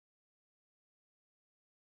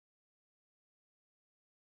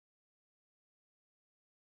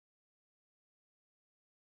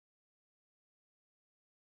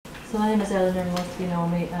So my name is Eleanor, most of you know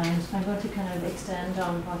me, and I'm going to kind of extend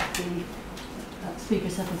on what the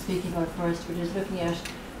speakers have been speaking about first, which is looking at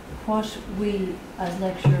what we as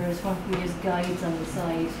lecturers, what we as guides on the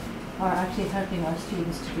side are actually helping our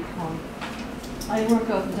students to become. I work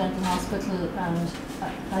out in a dental hospital, and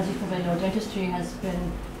as you probably know, dentistry has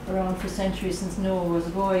been around for centuries, since Noah was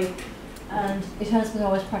a boy, and it has been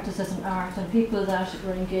always practiced as an art, and people that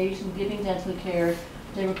were engaged in giving dental care,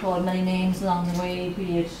 they were called many names along the way,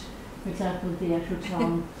 be it, for example, the actual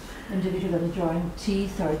term individual that is drawing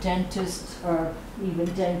teeth, or dentist, or even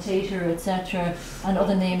dentator, etc., and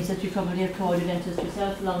other names that you probably have called your dentist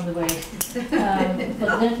yourself along the way. But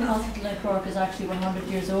the dental hospital in Cork is actually 100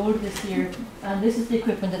 years old this year, and this is the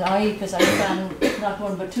equipment that because I span not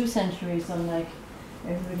one but 2 centuries, unlike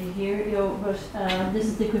everybody here, you know, but this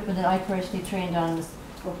is the equipment that I personally trained on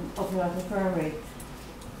up in the infirmary.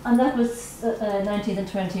 And that was 19th and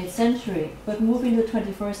 20th century. But moving to the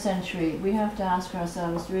 21st century, we have to ask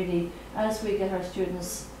ourselves really, as we get our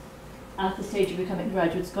students at the stage of becoming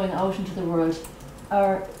graduates, going out into the world,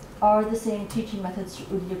 are the same teaching methods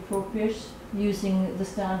really appropriate, using the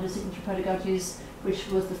standard signature pedagogies, which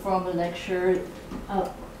was the formal lecture,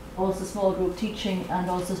 also small group teaching, and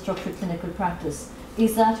also structured clinical practice?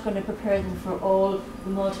 Is that going to prepare them for all the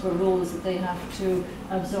multiple roles that they have to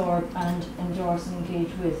absorb and endorse and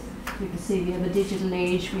engage with? You can see we have a digital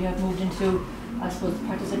age. We have moved into, I suppose, the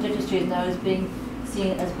practice of dentistry is now as being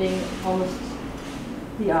seen as being almost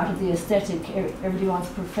the art of the aesthetic. Everybody wants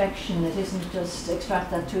perfection. It isn't just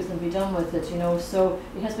extract that tooth and be done with it, you know. So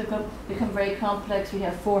it has become very complex. We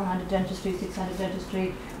have 400 dentistry, 600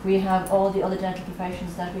 dentistry. We have all the other dental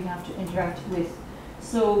professions that we have to interact with.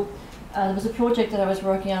 So there was a project that I was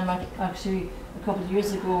working on actually a couple of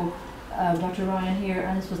years ago, Dr. Ryan here,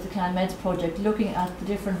 and this was the CanMeds project, looking at the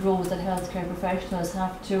different roles that healthcare professionals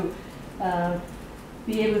have to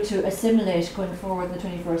be able to assimilate going forward in the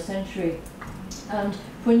 21st century. And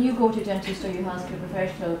when you go to a dentist or your healthcare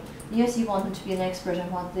professional, yes, you want them to be an expert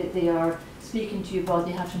on what they are speaking to you about.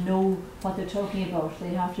 They have to know what they're talking about. They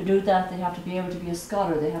have to do that. They have to be able to be a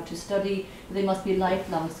scholar. They have to study. They must be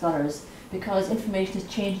lifelong scholars, because information is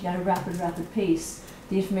changing at a rapid pace.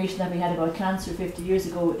 The information that we had about cancer 50 years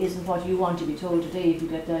ago isn't what you want to be told today if you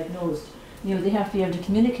get diagnosed. You know, they have to be able to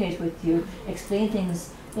communicate with you, explain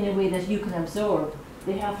things in a way that you can absorb.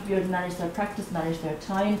 They have to be able to manage their practice, manage their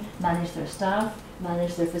time, manage their staff,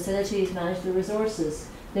 manage their facilities, manage their resources.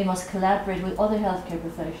 They must collaborate with other healthcare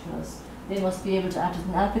professionals. They must be able to act as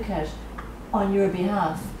an advocate on your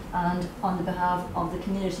behalf and on the behalf of the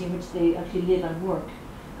community in which they actually live and work.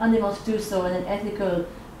 And they must do so in an ethical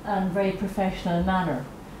and very professional manner.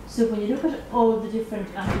 So when you look at all the different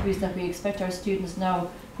attributes that we expect our students now,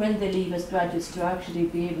 when they leave as graduates, to actually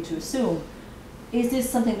be able to assume, is this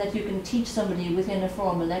something that you can teach somebody within a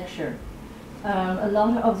formal lecture? A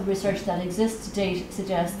lot of the research that exists to date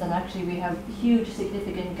suggests that actually we have huge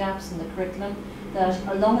significant gaps in the curriculum, that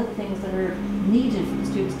a lot of the things that are needed for the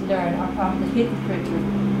students to learn are part of the hidden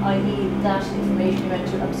curriculum, i.e. that information you're meant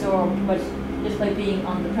to absorb but just by being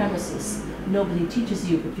on the premises. Nobody teaches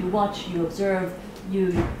you, but you watch, you observe,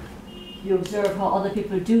 you observe how other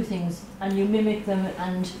people do things, and you mimic them,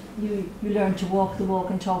 and you learn to walk the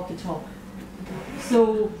walk and talk the talk.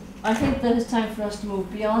 So I think that it's time for us to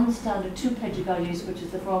move beyond the standard 2 pedagogies, which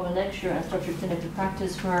is the formal lecture and structured clinical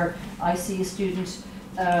practice, where I see a student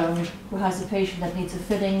who has a patient that needs a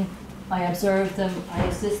filling, I observe them, I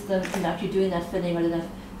assist them in actually doing that filling, whether that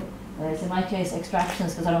in my case,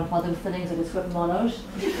 extractions, because I don't bother with fillings, I just whip them all out.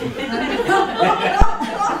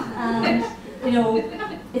 And you know,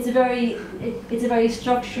 it's a very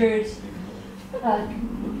structured,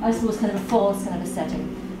 I suppose, kind of a false kind of a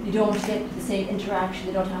setting. You don't get the same interaction.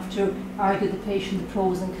 They don't have to argue the patient, the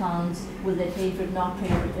pros and cons, will they pay for it, not pay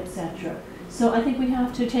for it, etc. So I think we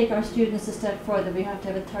have to take our students a step further. We have to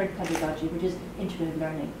have a third pedagogy, which is integrative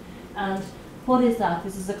learning. And what is that?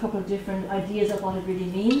 This is a couple of different ideas of what it really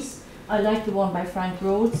means. I like the one by Frank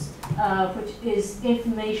Rhodes, which is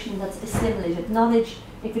information that's assimilated. Knowledge,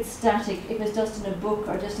 if it's static, if it's just in a book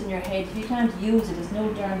or just in your head, if you can't use it, it's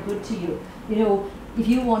no darn good to you. You know, if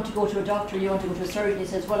you want to go to a doctor, you want to go to a surgeon, he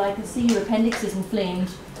says, well, I can see your appendix is inflamed.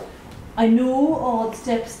 I know all the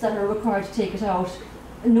steps that are required to take it out.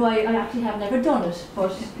 No, I actually have never done it,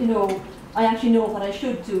 but you know, I actually know what I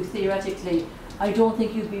should do theoretically. I don't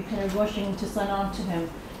think you'd be kind of rushing to sign on to him.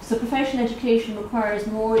 So professional education requires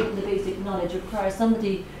more than the basic knowledge. It requires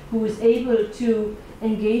somebody who is able to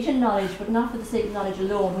engage in knowledge, but not for the sake of knowledge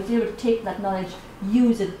alone, who's able to take that knowledge,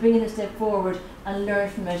 use it, bring it a step forward, and learn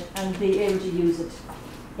from it, and be able to use it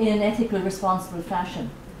in an ethical, responsible fashion.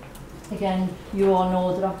 Again, you all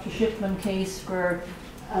know the Dr. Shipman case, where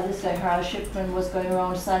this guy Harold Shipman was going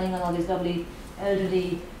around signing on all these lovely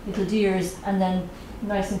elderly little dears and then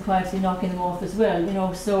nice and quietly knocking them off as well, you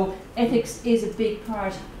know. So ethics is a big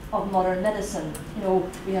part of modern medicine. You know,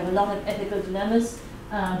 we have a lot of ethical dilemmas,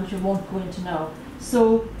 which we won't go into now.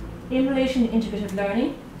 So in relation to integrative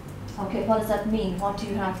learning, okay, what does that mean? What do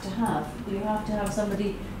you have to have? You have to have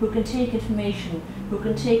somebody who can take information, who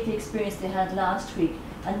can take the experience they had last week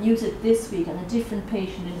and use it this week on a different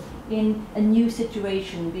patient in a new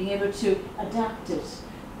situation, being able to adapt it,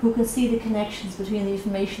 who can see the connections between the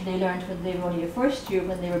information they learned when they were only a first year,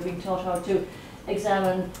 when they were being taught how to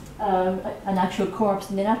examine an actual corpse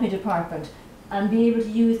in the anatomy department, and be able to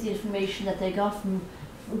use the information that they got from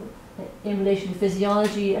in relation to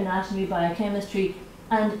physiology, anatomy, biochemistry,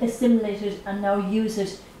 and assimilate it and now use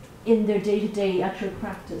it in their day-to-day actual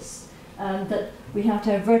practice. That we have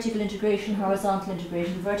to have vertical integration, horizontal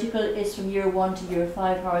integration. Vertical is from year 1 to year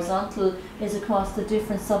 5. Horizontal is across the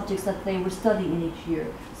different subjects that they will study in each year,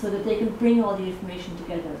 so that they can bring all the information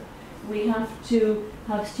together. We have to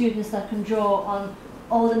have students that can draw on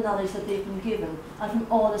all the knowledge that they've been given and from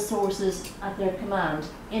all the sources at their command: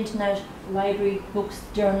 internet, library, books,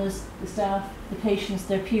 journals, the staff, the patients,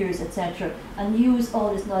 their peers, etc. And use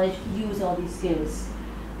all this knowledge, use all these skills.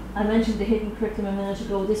 I mentioned the hidden curriculum a minute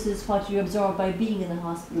ago. This is what you absorb by being in the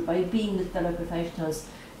hospital, by being with fellow professionals.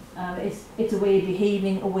 It's a way of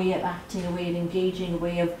behaving, a way of acting, a way of engaging, a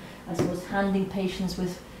way of, I suppose, handling patients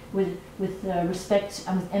with respect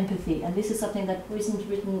and with empathy. And this is something that isn't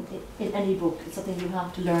written in any book. It's something you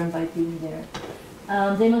have to learn by being there.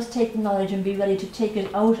 They must take the knowledge and be ready to take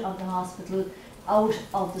it out of the hospital, out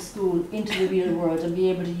of the school, into the real world, and be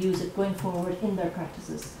able to use it going forward in their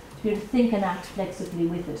practices. To be able to think and act flexibly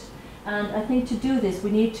with it. And I think to do this,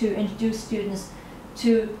 we need to introduce students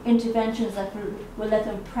to interventions that will let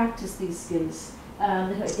them practice these skills.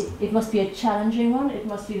 It must be a challenging one, it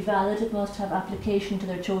must be valid, it must have application to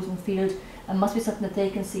their chosen field, and must be something that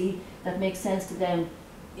they can see that makes sense to them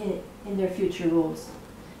in their future roles.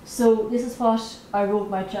 So this is what I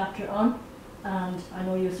wrote my chapter on, and I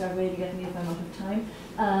know you'll start waving at me if I'm out of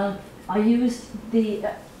time. I used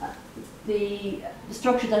the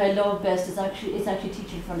structure that I love best is actually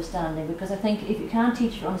teaching for understanding, because I think if you can't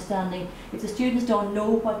teach for understanding, if the students don't know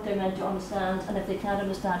what they're meant to understand, and if they can't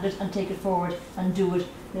understand it and take it forward and do it,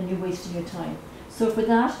 then you're wasting your time. So for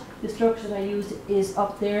that, the structure that I used is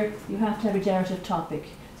up there. You have to have a generative topic,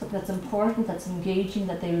 something that's important, that's engaging,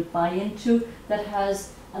 that they will buy into, that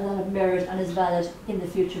has a lot of merit and is valid in the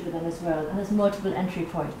future for them as well, and has multiple entry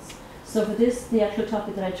points. So for this, the actual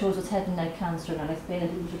topic that I chose was head and neck cancer, and I'll explain a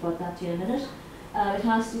little bit about that to you in a minute.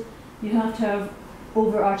 You have to have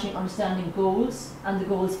overarching understanding goals, and the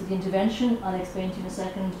goals for the intervention I'll explain to you in a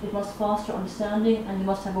second. It must foster understanding, and you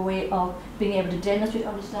must have a way of being able to demonstrate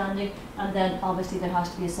understanding, and then obviously there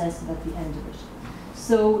has to be assessment at the end of it.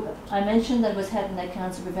 So I mentioned that it was head and neck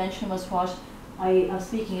cancer prevention was what I am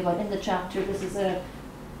speaking about in the chapter. This is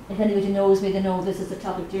if anybody knows me, they know this is a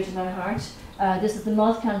topic dear to my heart. This is the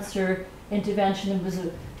mouth cancer intervention.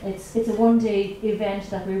 It's a one-day event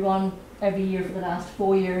that we run every year for the last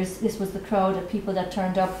 4 years. This was the crowd of people that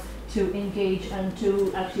turned up to engage and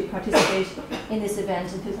to actually participate in this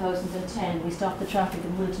event in 2010. We stopped the traffic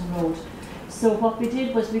on Wilton Road. So what we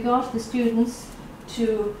did was we got the students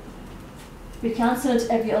to, we cancelled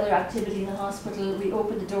every other activity in the hospital. We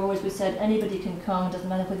opened the doors. We said anybody can come. Doesn't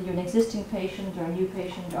matter whether you're an existing patient or a new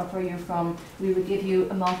patient or where you're from. We will give you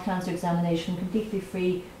a mouth cancer examination completely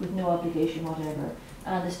free with no obligation whatever.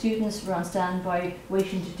 And the students were on standby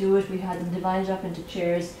waiting to do it. We had them divided up into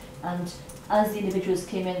chairs, and as the individuals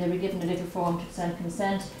came in, they were given a little form to sign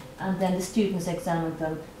consent, and then the students examined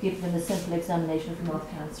them, giving them a simple examination for mouth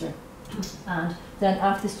cancer. And then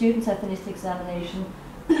after the students had finished the examination,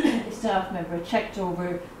 a staff member checked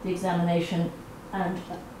over the examination and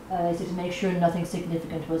so to make sure nothing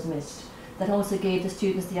significant was missed. That also gave the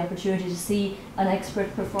students the opportunity to see an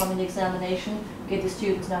expert performing the examination, gave the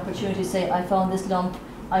students an opportunity to say, I found this lump,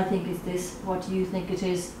 I think it's this, what do you think it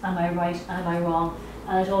is, am I right, am I wrong?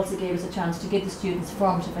 And it also gave us a chance to give the students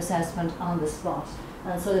formative assessment on the spot,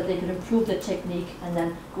 and so that they could improve their technique and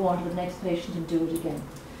then go on to the next patient and do it again.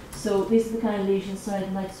 So this is the kind of lesion size,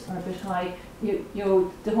 and that's a bit high.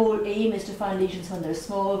 The whole aim is to find lesions when they're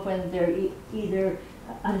small, when they're either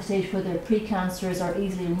at a stage where they're precancerous or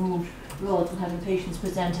easily removed, rather than having patients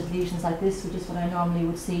present with lesions like this, which is what I normally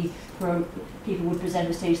would see where people would present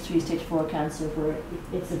with stage 3, stage 4 cancer, where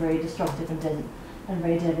it's a very destructive and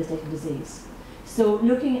very devastating disease. So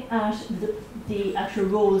looking at the actual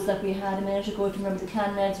roles that we had a minute ago, if you remember the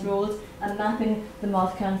CanMed's roles, and mapping the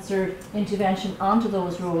mouth cancer intervention onto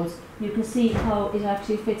those roles, you can see how it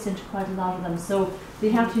actually fits into quite a lot of them. So they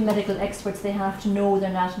have to be medical experts, they have to know their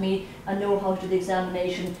anatomy and know how to do the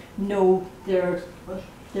examination, know their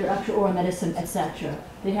actual oral medicine, etc.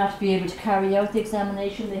 They have to be able to carry out the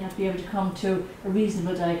examination, they have to be able to come to a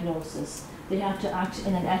reasonable diagnosis. They have to act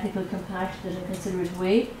in an ethical, compassionate and considerate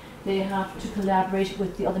way. They have to collaborate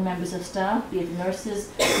with the other members of staff, be it the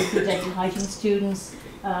nurses, the dental hygiene students,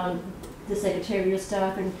 the secretarial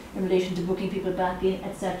staff in relation to booking people back in,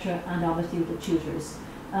 etc., and obviously with the tutors.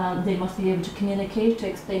 They must be able to communicate, to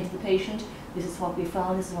explain to the patient, this is what we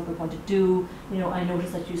found, this is what we're going to do, I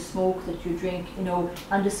notice that you smoke, that you drink,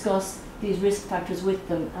 and discuss these risk factors with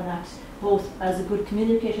them and act both as a good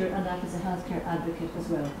communicator and act as a healthcare advocate as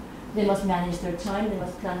well. They must manage their time, they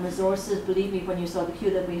must plan resources. Believe me, when you saw the queue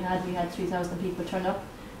that we had 3,000 people turn up.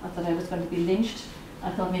 I thought I was going to be lynched.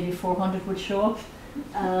 I thought maybe 400 would show up.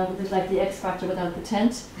 It was like the X Factor without the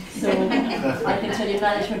tent. So I can tell you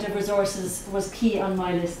management of resources was key on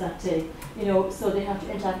my list that day. So they have to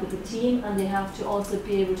interact with the team and they have to also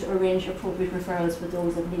be able to arrange appropriate referrals for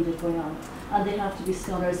those that need it going on. And they have to be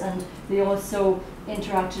scholars, and they also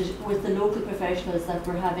interacted with the local professionals that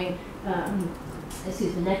were having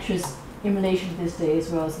lectures in relation to this day as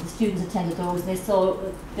well. So the students attended those and they saw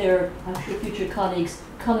their actual future colleagues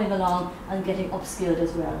coming along and getting upskilled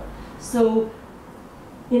as well. So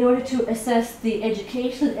in order to assess the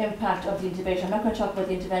educational impact of the intervention, I'm not going to talk about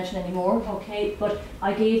the intervention anymore, okay, but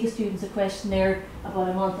I gave the students a questionnaire about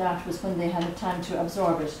a month afterwards when they had time to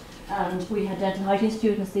absorb it. And we had dental hygiene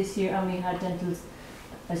students this year, and we had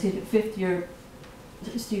fifth year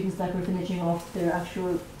students that were finishing off their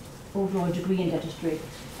actual overall degree in dentistry.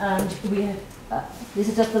 And we had, this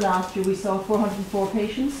is just the last year, we saw 404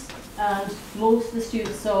 patients, and most of the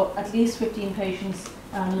students saw at least 15 patients,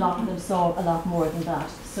 and a lot of them saw a lot more than that.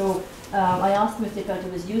 So I asked them if they felt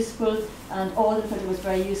it was useful, and all of them felt it was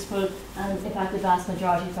very useful, and in fact the vast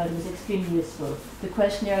majority felt it was extremely useful. The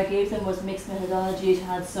questionnaire I gave them was mixed methodology. It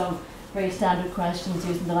had some very standard questions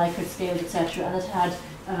using the Likert scales, etc., and it had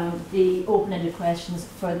the open-ended questions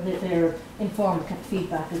for their informed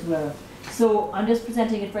feedback as well. So I'm just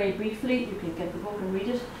presenting it very briefly. You can get the book and read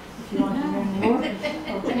it if you want to learn more.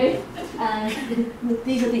 Okay. And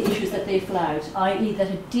these are the issues that they flagged, i.e. that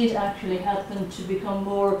it did actually help them to become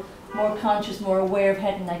more conscious, more aware of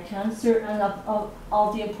head and neck cancer, and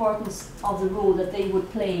of the importance of the role that they would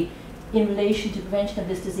play in relation to prevention of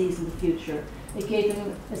this disease in the future. It gave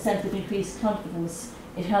them a sense of increased confidence.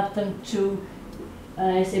 It helped them to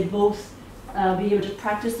both be able to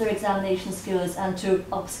practice their examination skills and to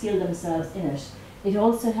upskill themselves in it. It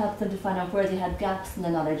also helped them to find out where they had gaps in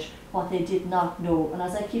their knowledge, what they did not know. And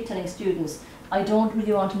as I keep telling students, I don't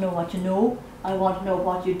really want to know what you know, I want to know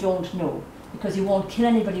what you don't know. Because you won't kill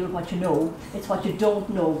anybody with what you know, it's what you don't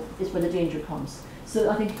know is where the danger comes. So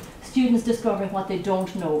I think students discovering what they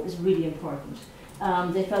don't know is really important.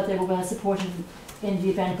 They felt they were well supported in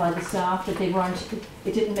the event by the staff, that they weren't,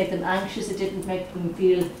 it didn't make them anxious, it didn't make them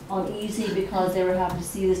feel uneasy because they were having to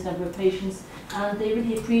see this number of patients, and they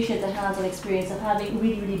really appreciate the hands-on experience of having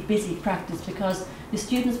really, really busy practice, because the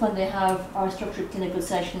students, when they have our structured clinical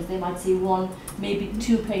sessions, they might see one, maybe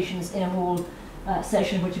two patients in a whole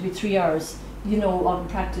session, which would be 3 hours. On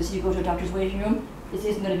practice, you go to a doctor's waiting room, it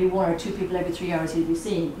isn't going to be 1 or 2 people every 3 hours you'll be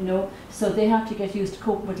seeing, So they have to get used to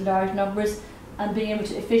coping with large numbers and being able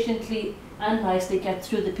to efficiently and nicely get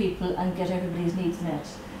through the people and get everybody's needs met.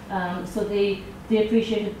 So they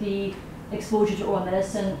appreciated the exposure to oral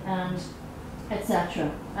medicine and etc.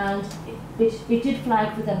 And it did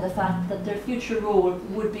flag for them the fact that their future role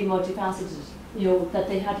would be multifaceted, that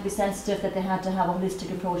they had to be sensitive, that they had to have a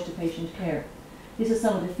holistic approach to patient care. This is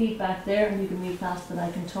some of the feedback there, and you can read faster than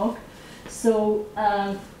I can talk. So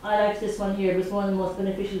I liked this one here. It was one of the most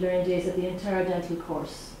beneficial learning days of the entire dental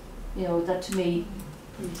course. That to me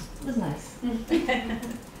was nice.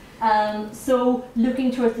 So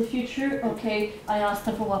looking towards the future, okay, I asked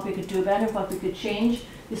them for what we could do better, what we could change.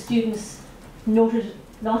 The students noted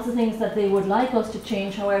lots of things that they would like us to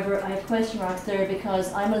change. However, I have question marks there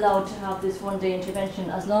because I'm allowed to have this one-day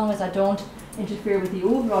intervention as long as I don't interfere with the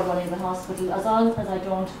overall running of the hospital, as long as I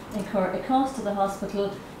don't incur a cost to the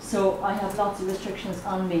hospital. So I have lots of restrictions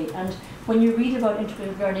on me. And when you read about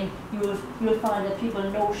integrative learning, you'll find that people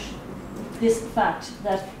note this fact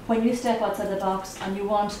that when you step outside the box and you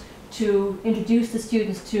want to introduce the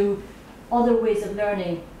students to other ways of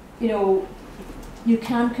learning, you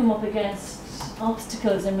can come up against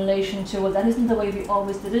obstacles in relation to, well, that isn't the way we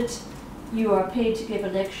always did it. You are paid to give a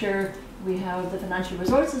lecture, We have the financial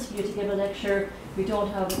resources for you to give a lecture. We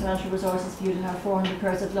don't have the financial resources for you to have 400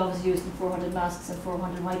 pairs of gloves used and 400 masks and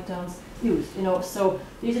 400 wipe downs used, you know. So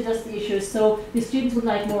these are just the issues. So the students would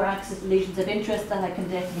like more access to lesions of interest. That I can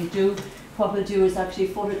definitely do. What we'll do is actually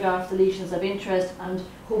photograph the lesions of interest and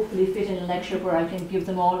hopefully fit in a lecture where I can give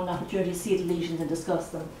them all an opportunity to see the lesions and discuss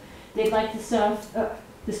them. They'd like the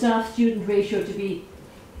staff-student ratio to be,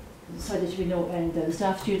 sorry, there should be no end there. The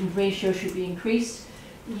staff-student ratio should be increased.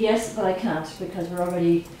 Yes, but I can't because we're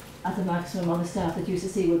already at the maximum on the staff that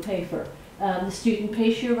UCC will pay for. The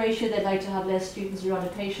student-patient ratio, they'd like to have less students around a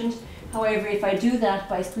patient. However, if I do that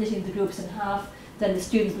by splitting the groups in half, then the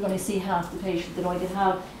students will only see half the patient. They're going to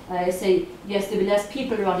have, say, yes, there'll be less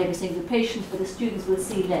people around every single patient, but the students will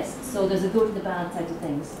see less. So there's a good and a bad side of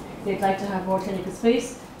things. They'd like to have more clinical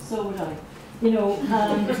space, so would I. You know,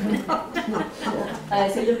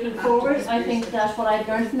 so looking forward, I think that what I've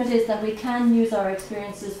learned from it is that we can use our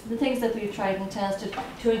experiences, the things that we've tried and tested,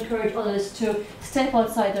 to encourage others to step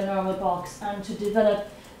outside their normal box and to develop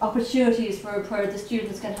opportunities where the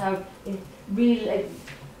students can have a real,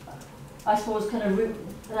 I suppose, kind of an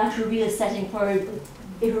actual real setting where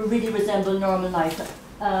it will really resemble normal life.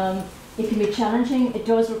 It can be challenging. It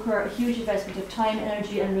does require a huge investment of time,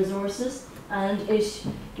 energy and resources, and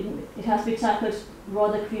it has to be tackled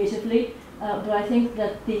rather creatively. But I think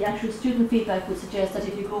that the actual student feedback would suggest that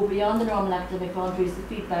if you go beyond the normal academic boundaries, the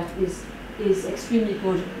feedback is extremely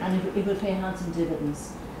good and it will pay handsome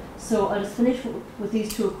dividends. So I'll just finish with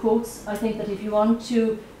these two quotes. I think that if you want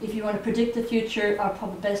to predict the future, our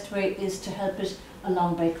probably best way is to help it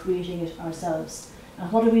along by creating it ourselves.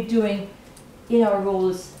 And what are we doing in our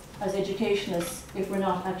roles as educationists if we're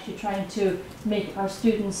not actually trying to make our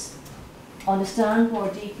students understand more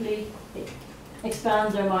deeply,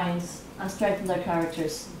 expand their minds and strengthen their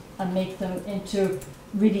characters and make them into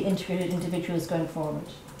really integrated individuals going forward.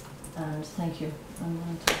 And thank you.